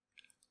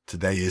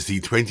Today is the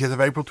 20th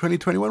of April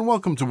 2021.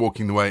 Welcome to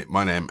Walking the Way.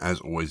 My name, as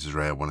always, is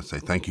Ray. I want to say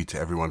thank you to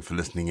everyone for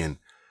listening in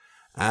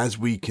as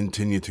we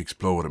continue to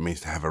explore what it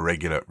means to have a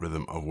regular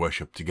rhythm of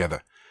worship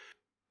together.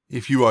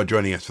 If you are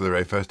joining us for the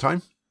very first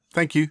time,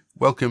 thank you.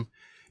 Welcome.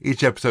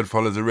 Each episode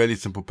follows a really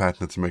simple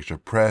pattern. It's a mixture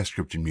of prayer,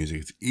 scripture, and music.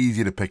 It's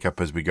easy to pick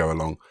up as we go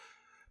along.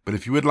 But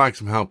if you would like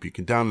some help, you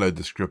can download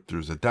the script. There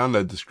is a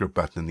download the script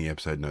button in the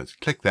episode notes.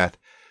 Click that.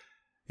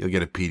 You'll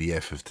get a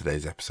PDF of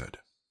today's episode.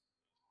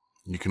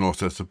 You can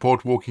also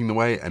support Walking the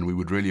Way, and we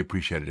would really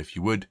appreciate it if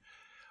you would.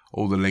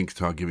 All the links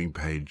to our giving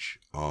page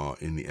are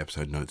in the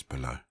episode notes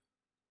below.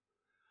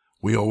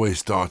 We always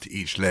start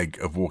each leg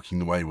of Walking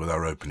the Way with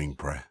our opening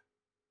prayer.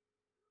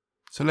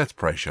 So let's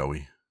pray, shall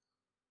we?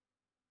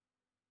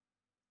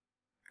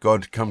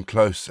 God, come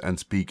close and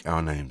speak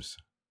our names.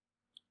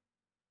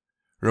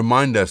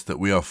 Remind us that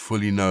we are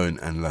fully known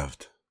and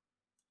loved.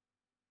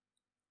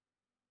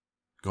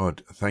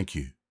 God, thank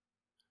you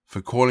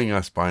for calling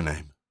us by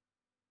name.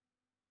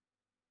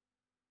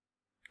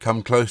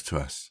 Come close to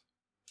us.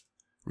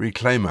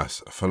 Reclaim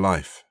us for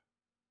life.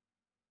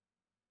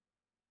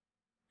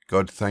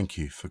 God, thank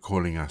you for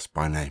calling us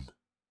by name.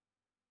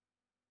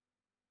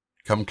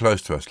 Come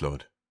close to us,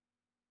 Lord.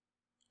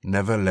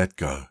 Never let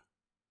go.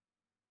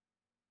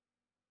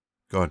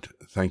 God,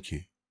 thank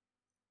you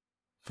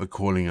for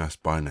calling us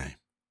by name,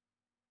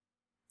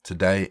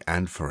 today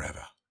and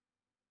forever.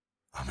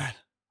 Amen.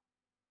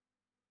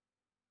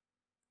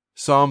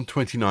 Psalm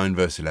 29,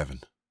 verse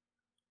 11.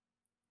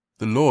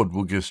 The Lord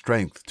will give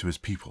strength to his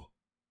people.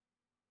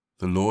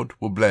 The Lord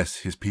will bless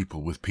his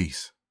people with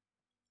peace.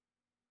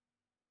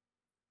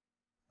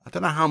 I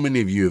don't know how many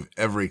of you have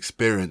ever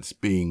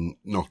experienced being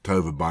knocked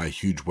over by a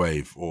huge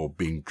wave or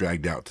being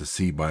dragged out to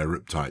sea by a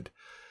riptide.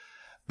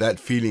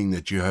 That feeling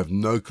that you have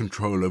no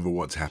control over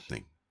what's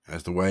happening,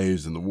 as the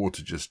waves and the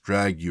water just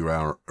drag you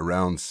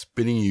around,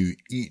 spinning you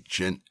each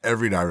and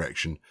every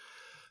direction,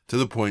 to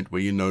the point where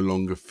you no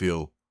longer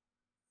feel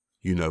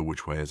you know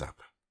which way is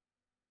up.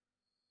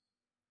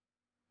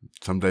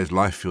 Some days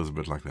life feels a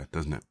bit like that,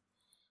 doesn't it?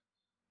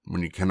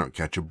 When you cannot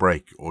catch a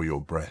break or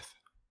your breath.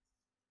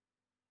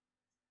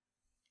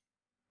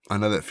 I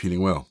know that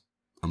feeling well.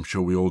 I'm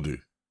sure we all do.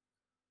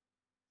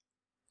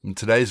 And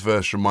today's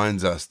verse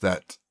reminds us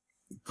that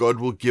God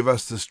will give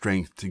us the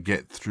strength to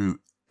get through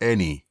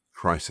any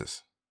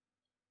crisis.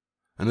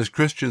 And as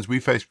Christians, we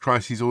face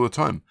crises all the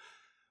time.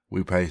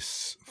 We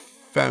face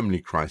family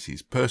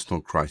crises,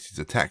 personal crises,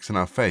 attacks on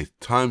our faith,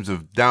 times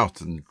of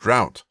doubt and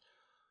drought.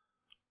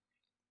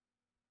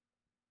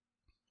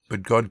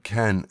 But God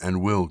can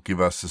and will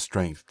give us the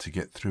strength to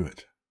get through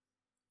it.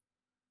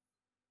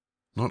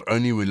 Not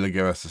only will he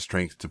give us the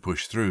strength to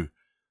push through,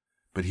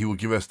 but he will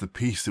give us the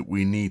peace that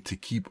we need to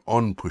keep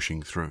on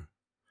pushing through.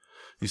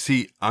 You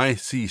see, I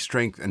see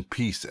strength and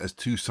peace as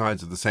two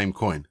sides of the same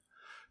coin,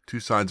 two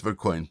sides of a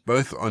coin.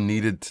 Both are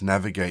needed to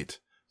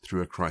navigate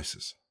through a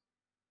crisis.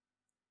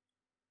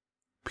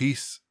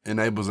 Peace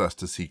enables us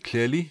to see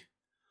clearly.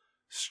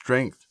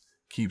 Strength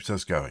keeps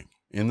us going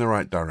in the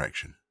right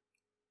direction.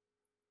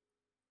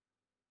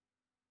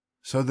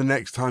 So the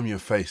next time you're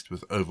faced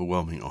with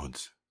overwhelming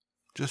odds,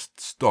 just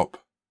stop.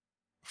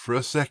 For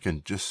a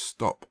second, just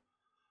stop.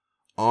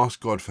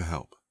 Ask God for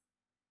help.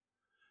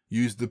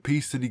 Use the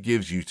peace that he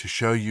gives you to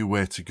show you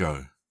where to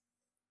go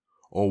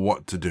or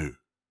what to do.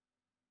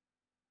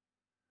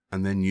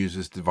 And then use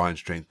his divine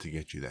strength to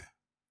get you there.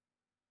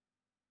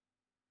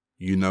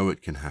 You know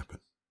it can happen.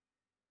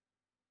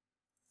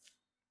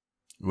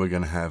 We're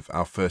going to have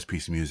our first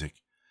piece of music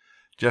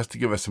just to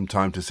give us some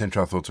time to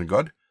center our thoughts on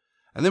God.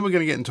 And then we're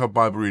going to get into our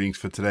Bible readings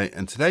for today.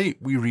 And today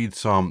we read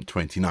Psalm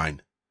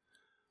 29.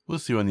 We'll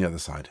see you on the other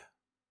side.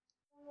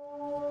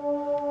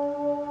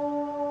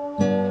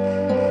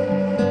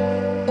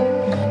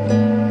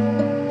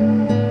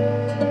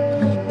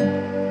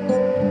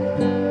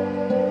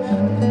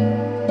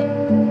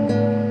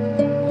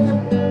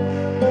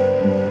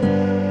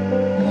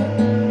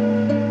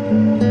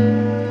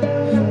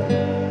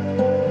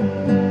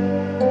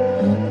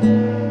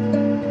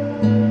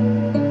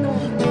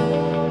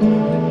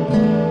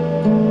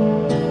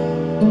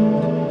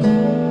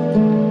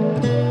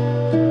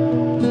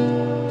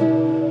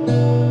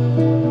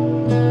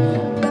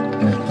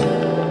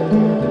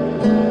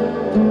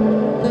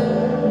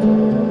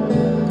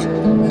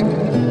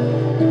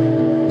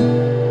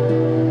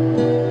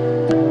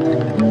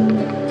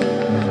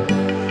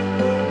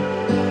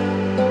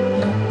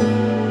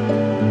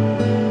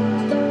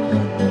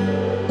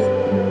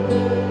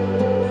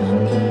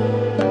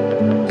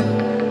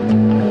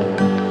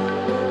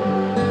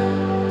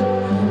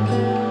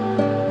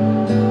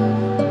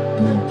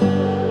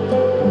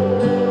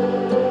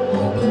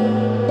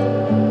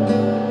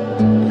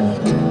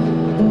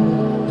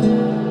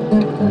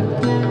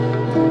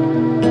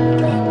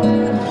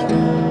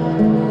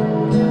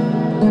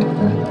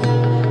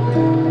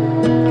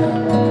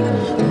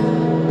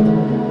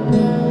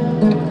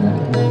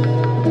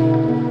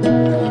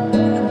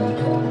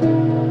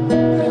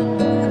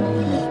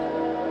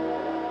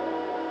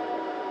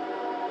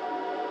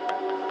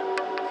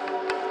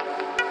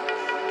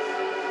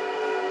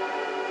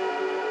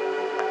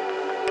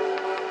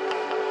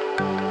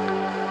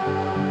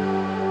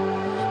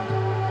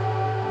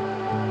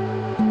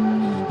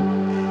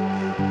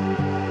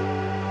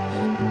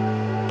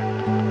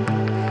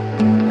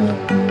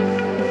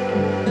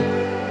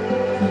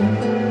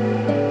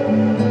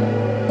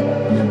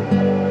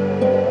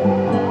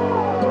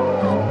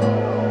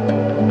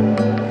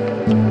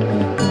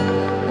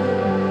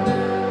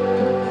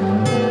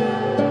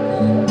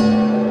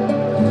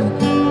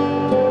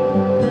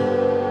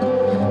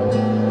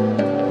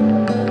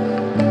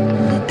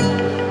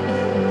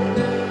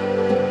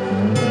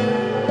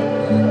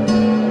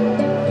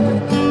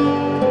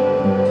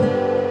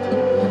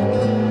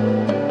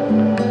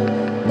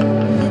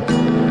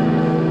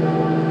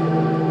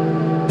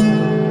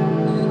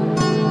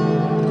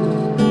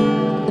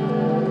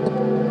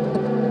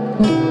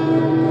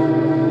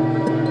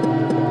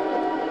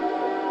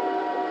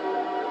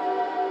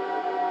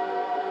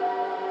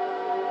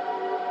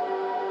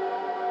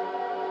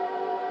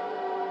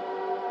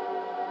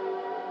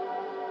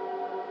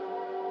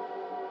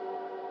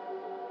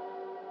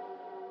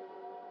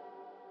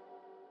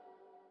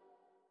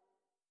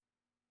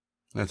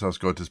 Let's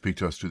ask God to speak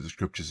to us through the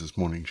scriptures this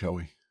morning, shall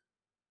we?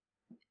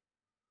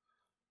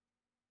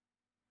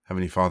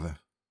 Heavenly Father,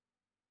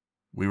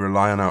 we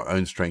rely on our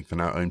own strength and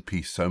our own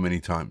peace so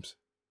many times.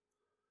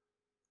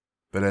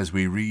 But as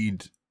we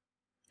read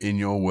in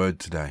your word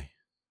today,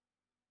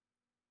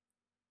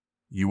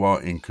 you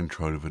are in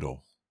control of it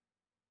all.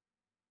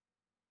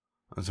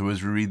 And so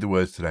as we read the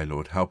words today,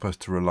 Lord, help us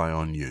to rely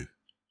on you,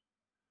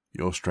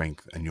 your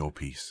strength and your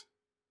peace.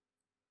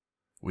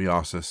 We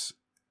ask this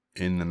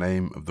in the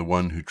name of the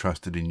one who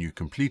trusted in you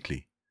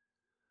completely,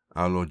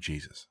 our Lord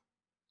Jesus.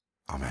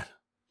 Amen.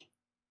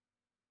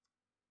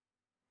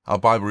 Our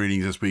Bible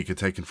readings this week are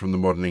taken from the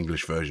Modern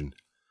English Version,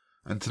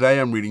 and today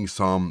I'm reading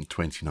Psalm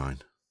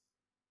 29.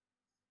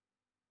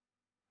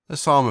 A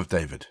Psalm of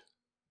David.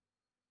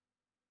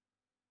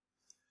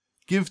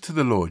 Give to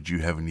the Lord, you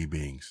heavenly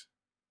beings.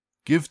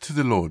 Give to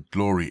the Lord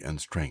glory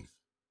and strength.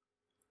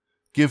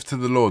 Give to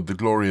the Lord the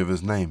glory of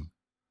his name.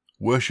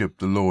 Worship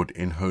the Lord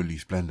in holy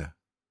splendor.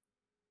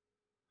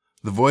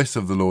 The voice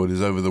of the Lord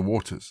is over the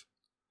waters.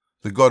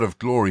 The God of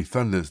glory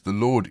thunders. The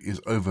Lord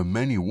is over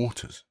many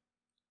waters.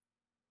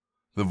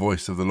 The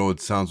voice of the Lord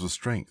sounds with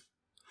strength.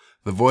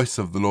 The voice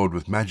of the Lord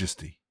with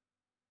majesty.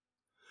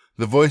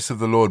 The voice of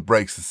the Lord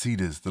breaks the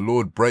cedars. The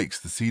Lord breaks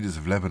the cedars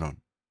of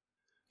Lebanon.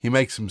 He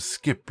makes them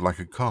skip like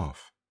a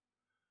calf.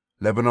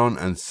 Lebanon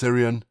and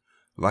Syrian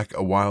like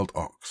a wild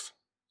ox.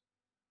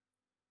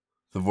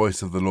 The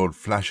voice of the Lord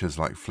flashes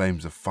like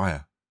flames of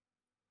fire.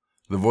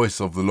 The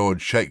voice of the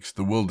Lord shakes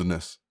the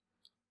wilderness.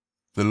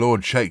 The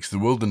Lord shakes the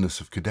wilderness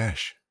of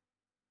Kadesh.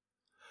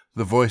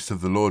 The voice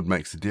of the Lord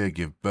makes the deer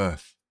give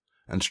birth,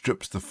 and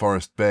strips the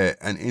forest bare,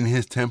 and in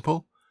his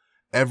temple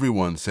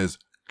everyone says,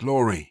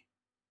 Glory!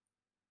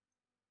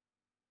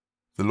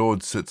 The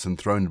Lord sits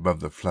enthroned above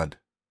the flood.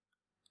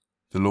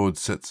 The Lord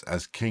sits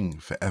as king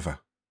forever.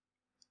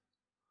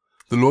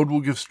 The Lord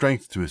will give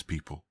strength to his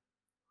people.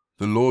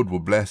 The Lord will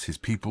bless his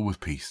people with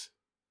peace.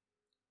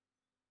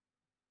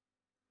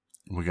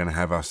 We're going to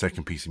have our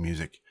second piece of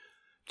music,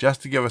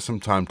 just to give us some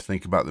time to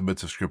think about the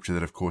bits of scripture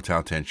that have caught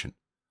our attention.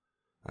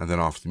 And then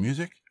after the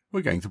music,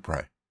 we're going to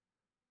pray.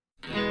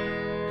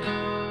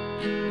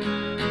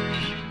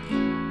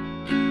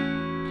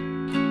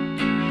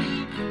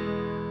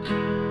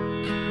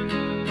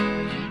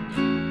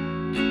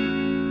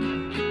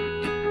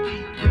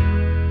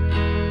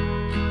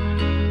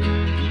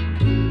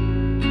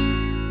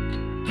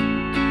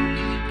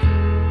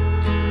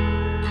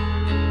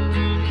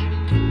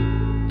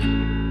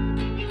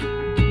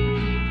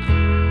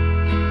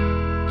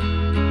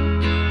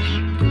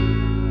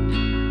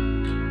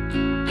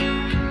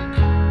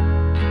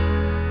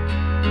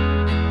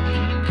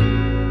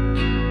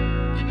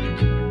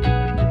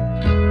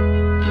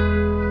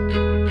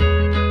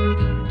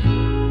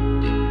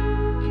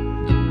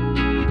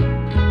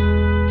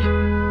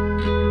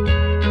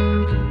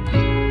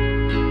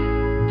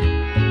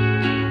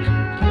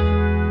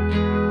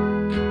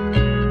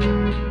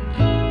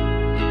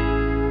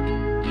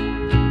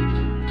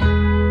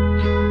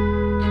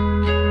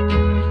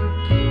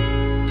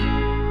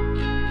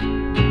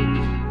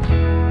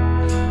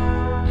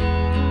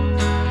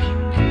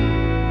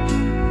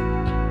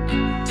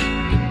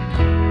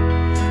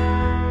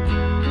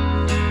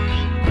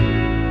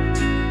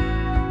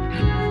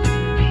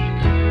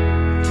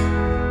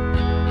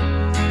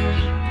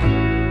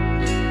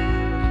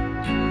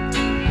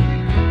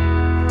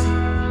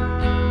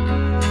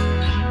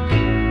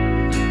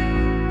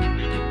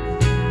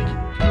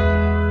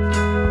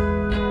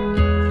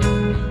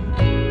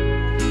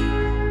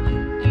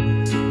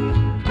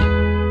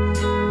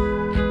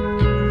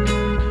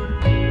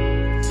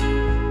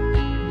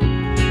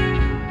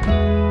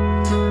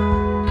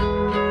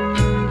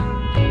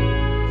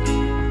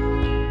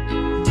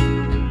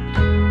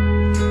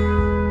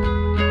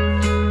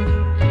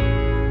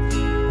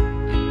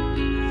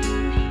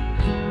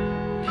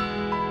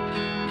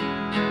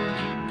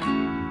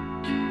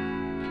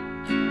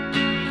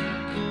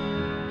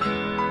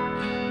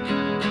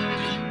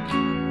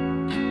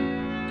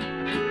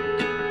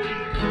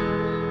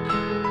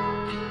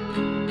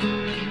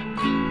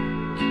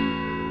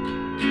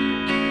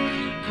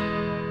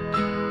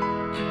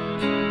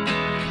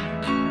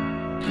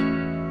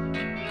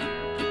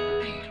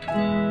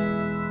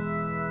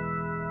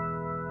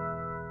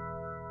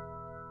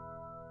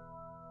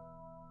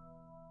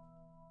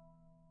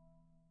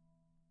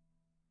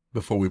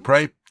 Before we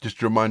pray,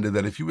 just a reminder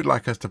that if you would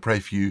like us to pray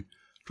for you,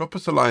 drop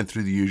us a line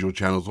through the usual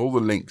channels. All the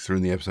links are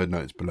in the episode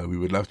notes below. We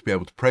would love to be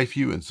able to pray for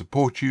you and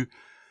support you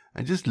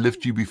and just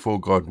lift you before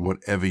God,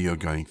 whatever you're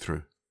going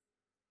through.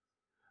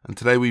 And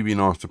today we've been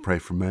asked to pray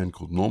for a man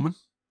called Norman,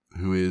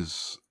 who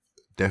is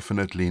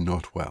definitely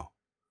not well.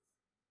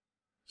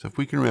 So if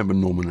we can remember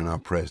Norman in our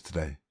prayers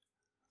today,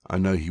 I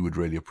know he would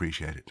really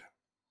appreciate it.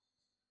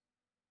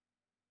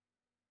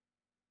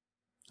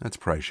 Let's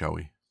pray, shall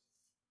we?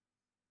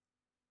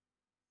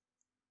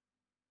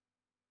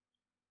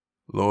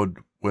 Lord,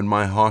 when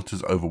my heart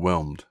is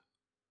overwhelmed,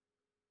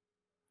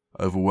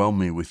 overwhelm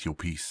me with your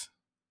peace.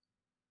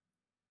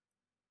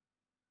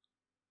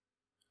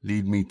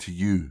 Lead me to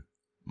you,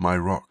 my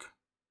rock,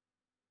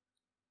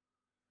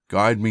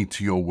 Guide me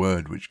to your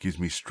word, which gives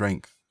me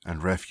strength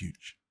and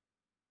refuge.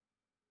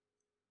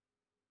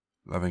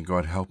 Loving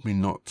God, help me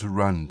not to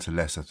run to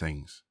lesser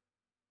things.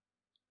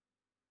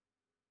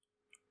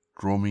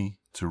 Draw me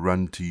to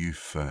run to you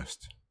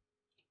first.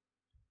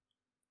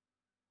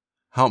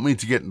 Help me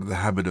to get into the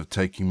habit of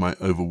taking my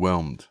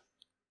overwhelmed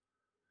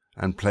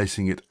and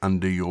placing it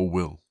under your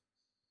will.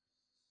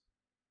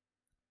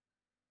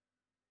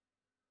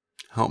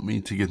 Help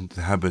me to get into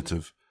the habit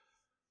of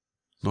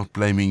not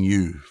blaming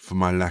you for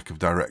my lack of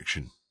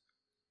direction.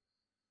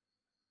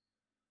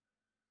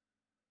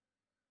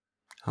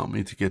 Help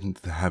me to get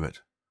into the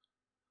habit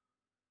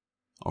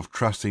of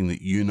trusting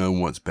that you know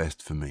what's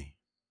best for me.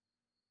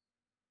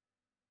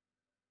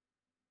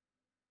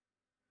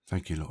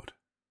 Thank you, Lord.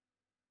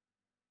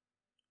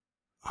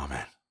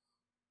 Amen.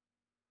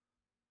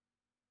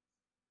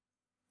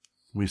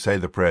 We say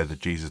the prayer that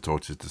Jesus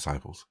taught his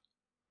disciples.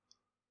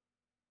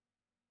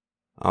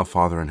 Our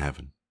Father in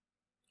heaven,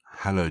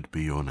 hallowed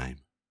be your name.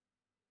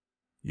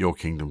 Your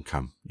kingdom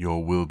come,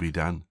 your will be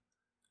done,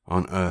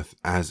 on earth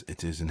as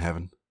it is in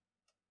heaven.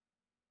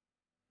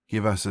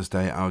 Give us this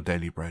day our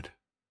daily bread.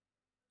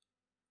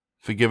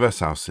 Forgive us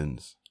our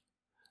sins,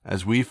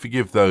 as we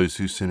forgive those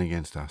who sin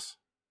against us.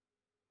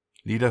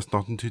 Lead us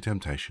not into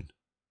temptation,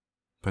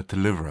 but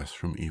deliver us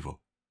from evil.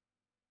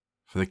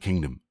 For the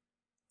kingdom,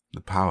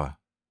 the power,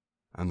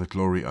 and the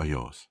glory are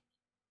yours,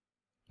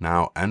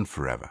 now and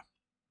forever.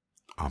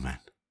 Amen.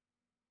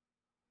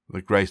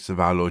 The grace of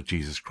our Lord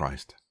Jesus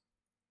Christ,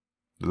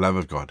 the love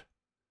of God,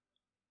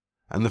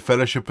 and the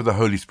fellowship of the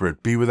Holy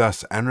Spirit be with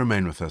us and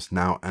remain with us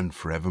now and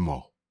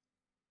forevermore.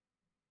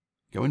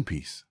 Go in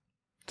peace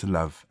to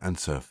love and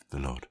serve the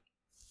Lord.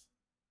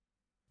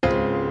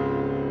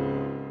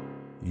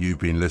 You've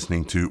been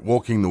listening to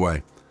Walking the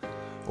Way.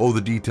 All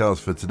the details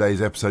for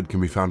today's episode can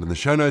be found in the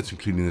show notes,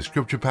 including the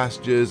scripture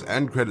passages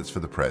and credits for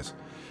the press.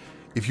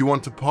 If you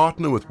want to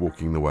partner with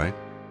Walking the Way,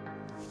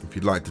 if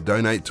you'd like to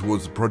donate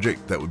towards the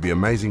project, that would be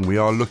amazing. We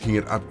are looking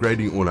at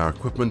upgrading all our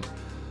equipment,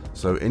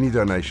 so any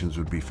donations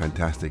would be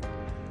fantastic.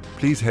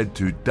 Please head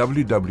to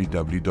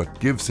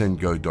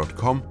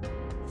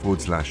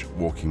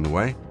www.givesendgo.com/Walking the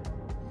Way.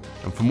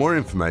 And for more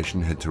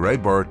information, head to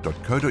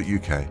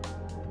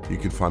rayborrett.co.uk. You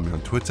can find me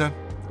on Twitter,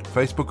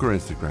 Facebook or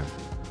Instagram.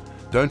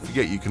 Don't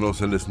forget you can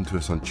also listen to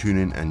us on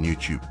TuneIn and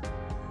YouTube.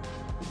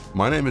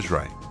 My name is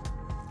Ray,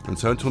 and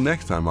so until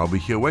next time I'll be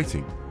here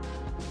waiting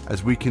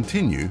as we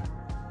continue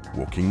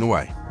walking the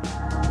way.